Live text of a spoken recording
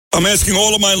I'm asking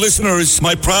all of my listeners,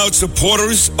 my proud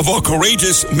supporters of our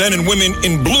courageous men and women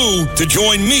in blue, to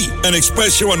join me and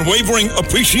express your unwavering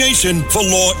appreciation for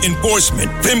law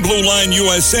enforcement. Thin Blue Line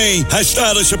USA has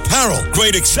stylish apparel,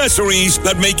 great accessories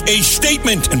that make a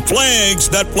statement, and flags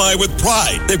that fly with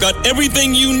pride. They've got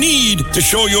everything you need to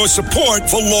show your support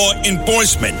for law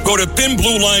enforcement. Go to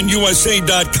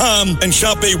thinbluelineusa.com and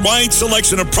shop a wide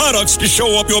selection of products to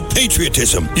show up your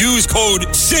patriotism. Use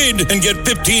code SID and get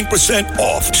 15%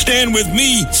 off. Stand with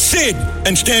me, Sid,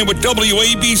 and stand with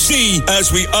WABC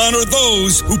as we honor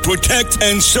those who protect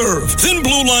and serve.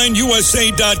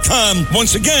 ThinBlueLineUSA.com.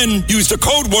 Once again, use the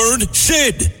code word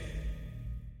SID.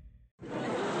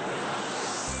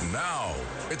 Now,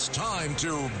 it's time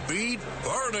to beat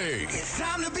Bernie. It's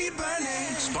time to beat Bernie.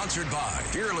 Sponsored by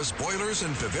Fearless Boilers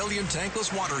and Pavilion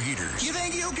Tankless Water Heaters. You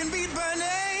think you can beat Bernie?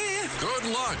 Good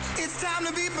luck. It's time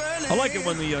to beat Bernie. I like it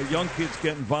when the young kids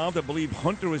get involved. I believe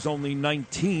Hunter is only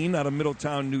 19 out of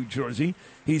Middletown, New Jersey.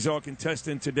 He's our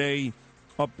contestant today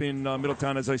up in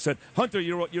Middletown, as I said. Hunter,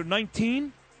 you're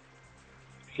 19?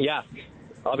 Yes.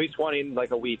 I'll be 20 in like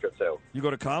a week or two. You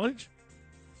go to college?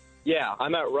 Yeah,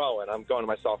 I'm at Rowan. I'm going to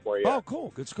my sophomore year. Oh,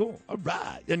 cool. Good school. All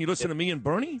right. And you listen to me and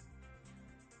Bernie?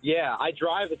 Yeah, I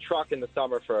drive a truck in the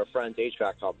summer for a friend's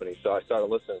HVAC company, so I started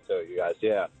listening to you guys.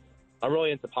 Yeah. I'm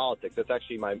really into politics. That's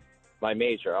actually my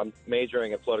major. I'm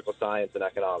majoring in political science and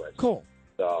economics. Cool.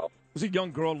 So There's a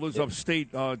young girl who lives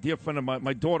upstate, dear friend of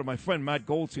my daughter, my friend Matt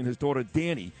Goldstein, his daughter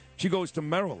Danny. She goes to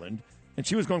Maryland, and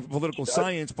she was going for political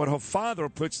science, but her father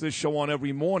puts this show on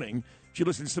every morning. She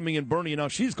listens to me and Bernie, and now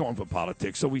she's going for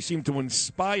politics. So we seem to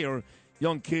inspire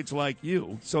young kids like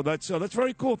you. So that's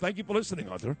very cool. Thank you for listening,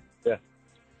 Hunter. yeah,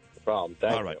 no problem.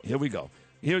 Thank you. All right, here we go.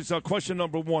 Here's question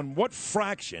number one. What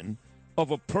fraction of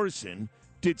a person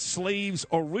did slaves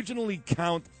originally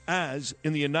count as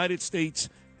in the United States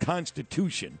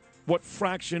Constitution? What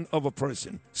fraction of a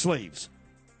person? Slaves.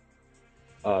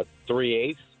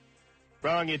 3/8.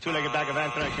 Wrong, you two-legged bag of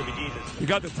anthrax, you'll be Jesus. You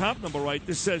got the top number right.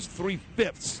 This says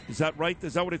 3/5. Is that right?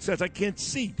 Is that what it says? I can't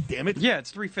see, damn it. Yeah,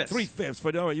 it's 3/5. 3/5,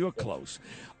 but all right, you're close.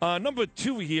 Number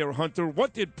two here, Hunter.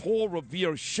 What did Paul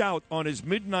Revere shout on his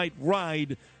midnight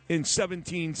ride in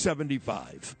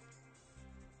 1775?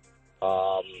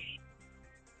 Oh,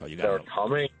 you got they're it.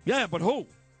 coming. Yeah, but who?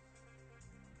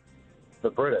 The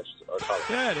British are coming.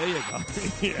 Yeah, there you go.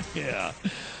 yeah.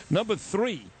 Number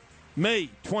three,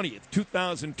 May 20th,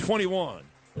 2021.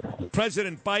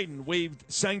 President Biden waived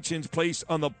sanctions placed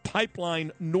on the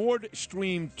pipeline Nord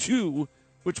Stream 2,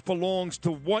 which belongs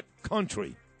to what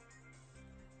country?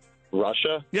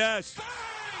 Russia? Yes.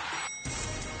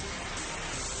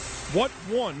 What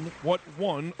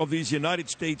one of these United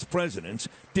States presidents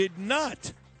did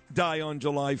not die on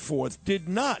July 4th? Did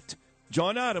not.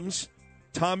 John Adams,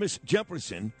 Thomas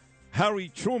Jefferson, Harry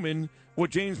Truman, or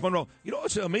James Monroe? You know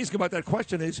what's amazing about that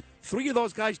question is 3 of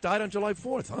those guys died on July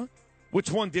 4th, huh?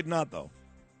 Which one did not, though?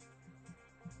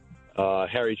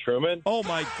 Harry Truman? Oh,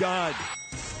 my God.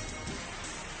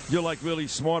 You're, like, really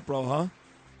smart, bro, huh?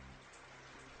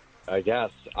 I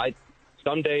guess.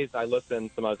 Some days I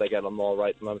listen, sometimes I get them all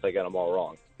right, sometimes I get them all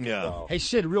wrong. Yeah. So. Hey,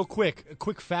 Sid, real quick, a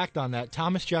quick fact on that.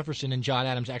 Thomas Jefferson and John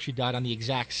Adams actually died on the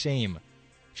exact same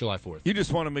July 4th. You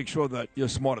just want to make sure that you're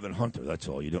smarter than Hunter, that's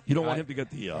all. You don't want him to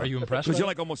get the... Are you impressed? Because you're,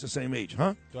 like, almost the same age,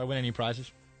 huh? Do I win any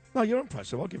prizes? No, you're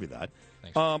impressive. I'll give you that.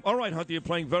 Thanks. All right, Hunter, you're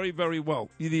playing very, very well.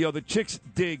 The chicks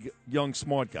dig young,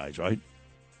 smart guys, right?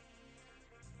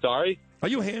 Sorry? Are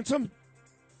you handsome?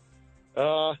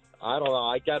 I don't know.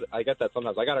 I get that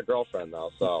sometimes. I got a girlfriend,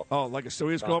 though, so... Oh, like a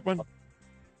serious girlfriend?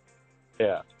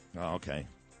 Yeah. Oh, okay.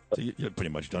 So you're pretty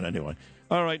much done anyway.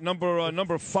 All right,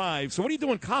 number 5. So what do you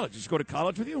do in college? Does she go to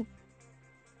college with you?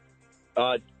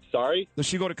 Sorry? Does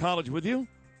she go to college with you?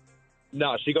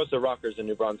 No, she goes to Rutgers in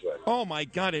New Brunswick. Oh, my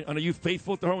God. And are you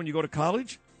faithful to her when you go to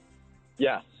college?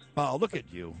 Yes. Oh, look at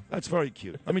you. That's very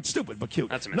cute. I mean, stupid, but cute.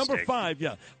 That's a mistake. Number 5,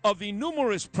 yeah. Of the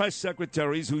numerous press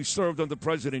secretaries who served under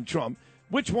President Trump,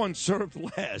 which one served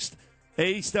last?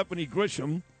 A, Stephanie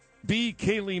Grisham, B,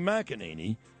 Kayleigh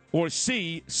McEnany, or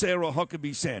C, Sarah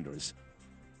Huckabee Sanders?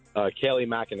 Kayleigh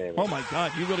McEnany. Oh, my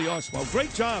God. You really are smart.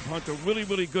 Great job, Hunter. Really,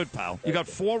 really good, pal. You got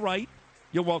 4 right.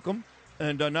 You're welcome.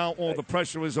 And now all the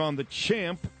pressure is on the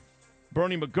champ,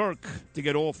 Bernie McGurk, to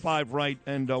get all 5 right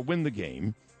and win the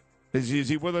game. Is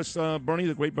he with us, Bernie,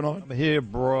 the great Bernard? I'm here,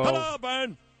 bro. Hello,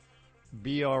 Bern.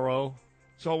 B-R-O.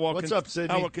 So What's up,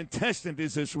 Sidney? Our contestant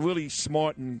is this really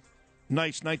smart and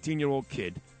nice 19-year-old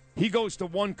kid. He goes to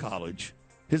one college.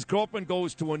 His girlfriend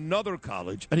goes to another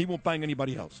college, and he won't bang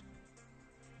anybody else.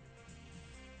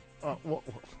 Well,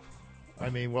 I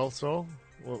mean, well, so?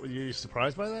 Well, you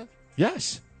surprised by that?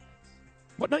 Yes.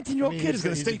 What 19-year-old kid is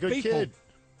going to stay he's a good faithful? kid.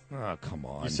 Oh, come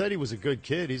on. You said he was a good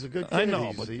kid. He's a good kid. I know,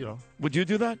 He's, but you know. Would you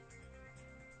do that?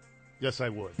 Yes, I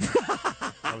would.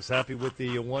 I was happy with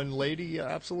the one lady. Yeah,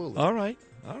 absolutely. All right.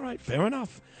 Fair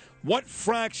enough. What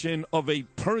fraction of a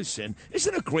person?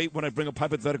 Isn't it great when I bring up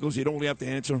hypotheticals? You don't really have to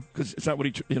answer because it's not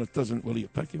really, it doesn't really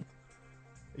affect you.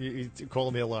 You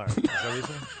calling me a liar? Is that what you're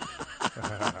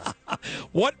saying?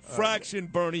 What fraction,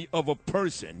 Bernie, of a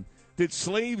person did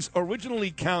slaves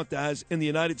originally count as in the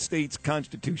United States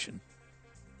Constitution?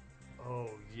 Oh,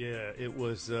 yeah. It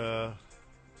was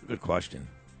Good question.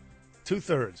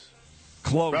 2/3.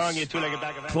 Close. Wrong, you two-legged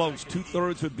bag of Close.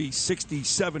 2/3 would be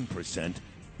 67%.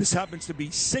 This happens to be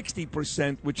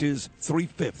 60%, which is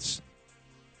 3/5.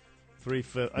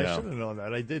 3/5. I Yeah. should have known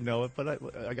that. I did know it, but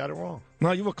I got it wrong.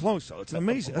 No, you were close, though. It's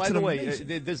amazing. By That's the way,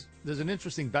 amazing. there's an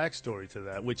interesting backstory to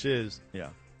that, which is Yeah.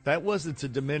 that wasn't to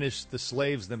diminish the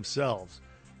slaves themselves.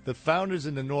 The founders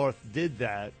in the North did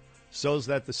that so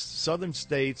that the southern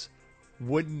states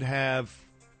wouldn't have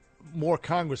more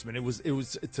congressmen. It was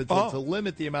to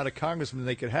limit the amount of congressmen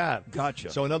they could have.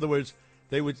 Gotcha. So in other words,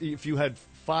 they would, if you had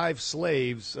 5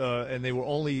 slaves and they were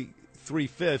only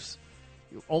 3/5,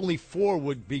 only 4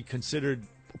 would be considered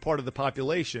part of the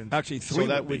population. Actually, 3 so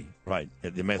that would be. Right.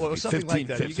 It may Well, be something 15 like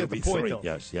that. fifths. You get It'll the be point, 3.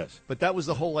 though. Yes. But that was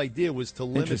the whole idea, was to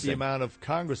limit the Interesting. amount of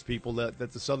Congress people that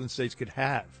the southern states could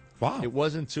have. Wow. It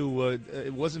wasn't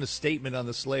it wasn't a statement on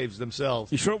the slaves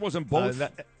themselves. You sure it wasn't both?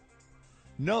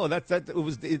 No, it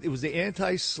was the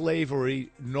anti-slavery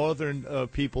northern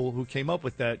people who came up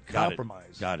with that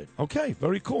compromise. Got it. Okay,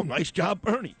 very cool. Nice job,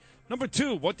 Bernie. Number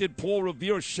 2, what did Paul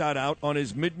Revere shout out on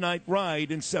his midnight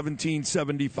ride in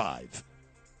 1775?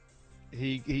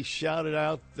 He shouted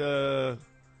out, I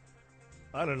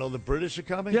don't know, the British are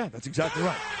coming? Yeah, that's exactly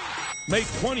right. May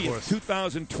 20th,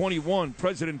 2021,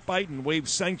 President Biden waived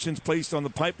sanctions placed on the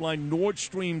pipeline Nord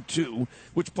Stream 2,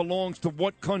 which belongs to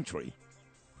what country?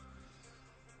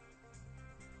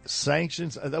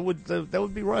 Sanctions? That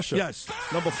would be Russia. Yes.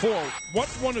 Number 4, what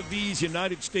one of these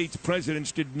United States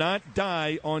presidents did not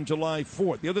die on July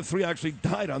 4th? The other 3 actually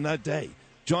died on that day.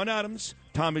 John Adams,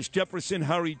 Thomas Jefferson,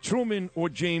 Harry Truman, or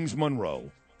James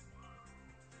Monroe?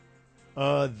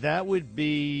 That would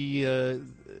be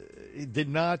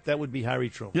that would be Harry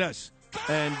Truman. Yes.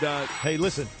 And hey,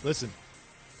 listen.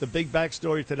 The big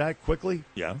backstory to that quickly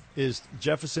is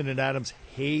Jefferson and Adams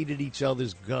hated each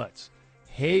other's guts.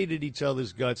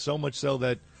 So much so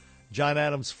that John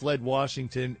Adams fled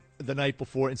Washington the night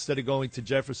before instead of going to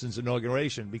Jefferson's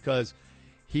inauguration because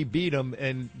he beat him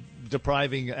and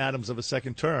depriving Adams of a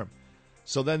second term.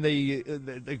 So then they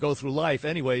go through life.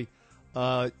 Anyway,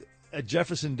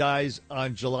 Jefferson dies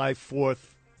on July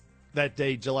 4th, that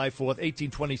day, July 4th,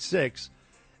 1826.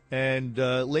 And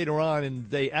later on in the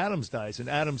day, Adams dies. And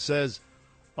Adams says,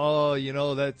 oh,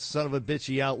 that son of a bitch,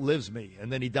 he outlives me.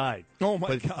 And then he died. Oh,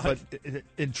 my God. But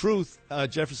in truth,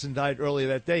 Jefferson died earlier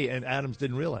that day, and Adams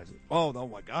didn't realize it. Oh,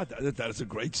 my God. That is a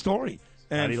great story.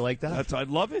 And how do you like that? I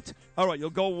love it. All right, you'll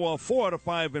go 4 out of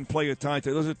 5 in player time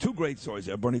today. Those are 2 great stories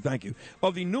there, Bernie. Thank you.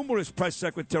 Of the numerous press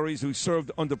secretaries who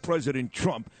served under President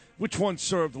Trump, which one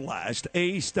served last?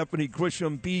 A, Stephanie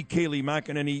Grisham, B, Kayleigh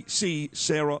McEnany, C,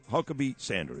 Sarah Huckabee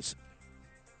Sanders.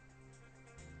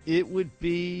 It would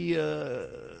be,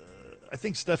 I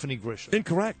think, Stephanie Grisham.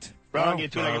 Incorrect. Wrong,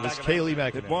 it was Kayleigh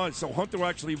McEnany. It was. So Hunter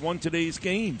actually won today's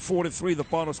game, 4-3, the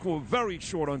final score. Very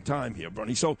short on time here,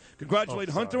 Bernie. So congratulate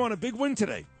Hunter on a big win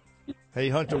today. Hey,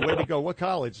 Hunter, where'd you go? What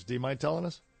college? Do you mind telling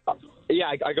us? Yeah,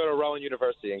 I go to Rowan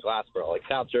University in Glassboro, like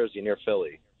South Jersey near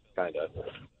Philly, kind of.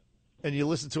 And you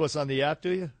listen to us on the app, do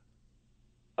you?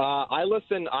 I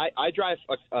listen. I drive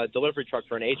a delivery truck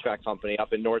for an HVAC company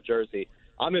up in North Jersey.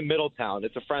 I'm in Middletown.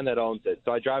 It's a friend that owns it,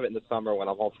 so I drive it in the summer when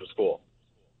I'm home from school.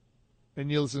 And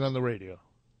you listen on the radio?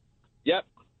 Yep.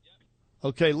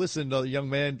 Okay, listen, young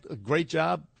man, great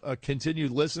job. Continue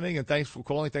listening, and thanks for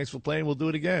calling. Thanks for playing. We'll do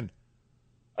it again.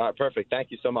 All right, perfect.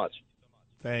 Thank you so much.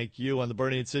 Thank you. On the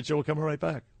Bernie and Sid Show, we'll come right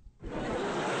back.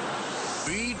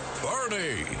 Beat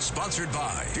Bernie. Sponsored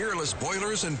by Fearless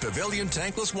Boilers and Pavilion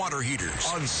Tankless Water Heaters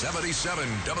on 77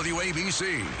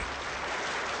 WABC.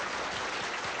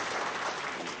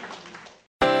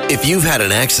 If you've had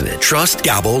an accident, trust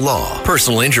Gabo Law.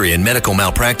 Personal injury and medical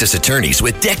malpractice attorneys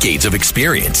with decades of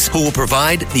experience who will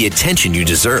provide the attention you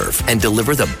deserve and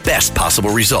deliver the best possible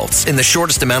results in the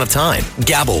shortest amount of time.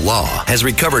 Gabo Law has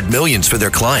recovered millions for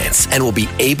their clients and will be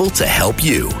able to help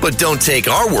you. But don't take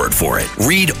our word for it.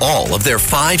 Read all of their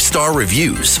 5-star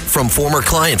reviews from former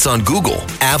clients on Google,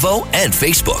 Avo, and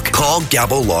Facebook. Call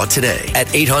Gabo Law today at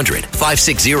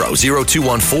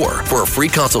 800-560-0214 for a free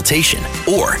consultation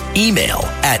or email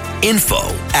at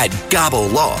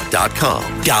info@gabolaw.com.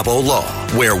 Gabo Law,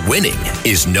 where winning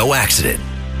is no accident.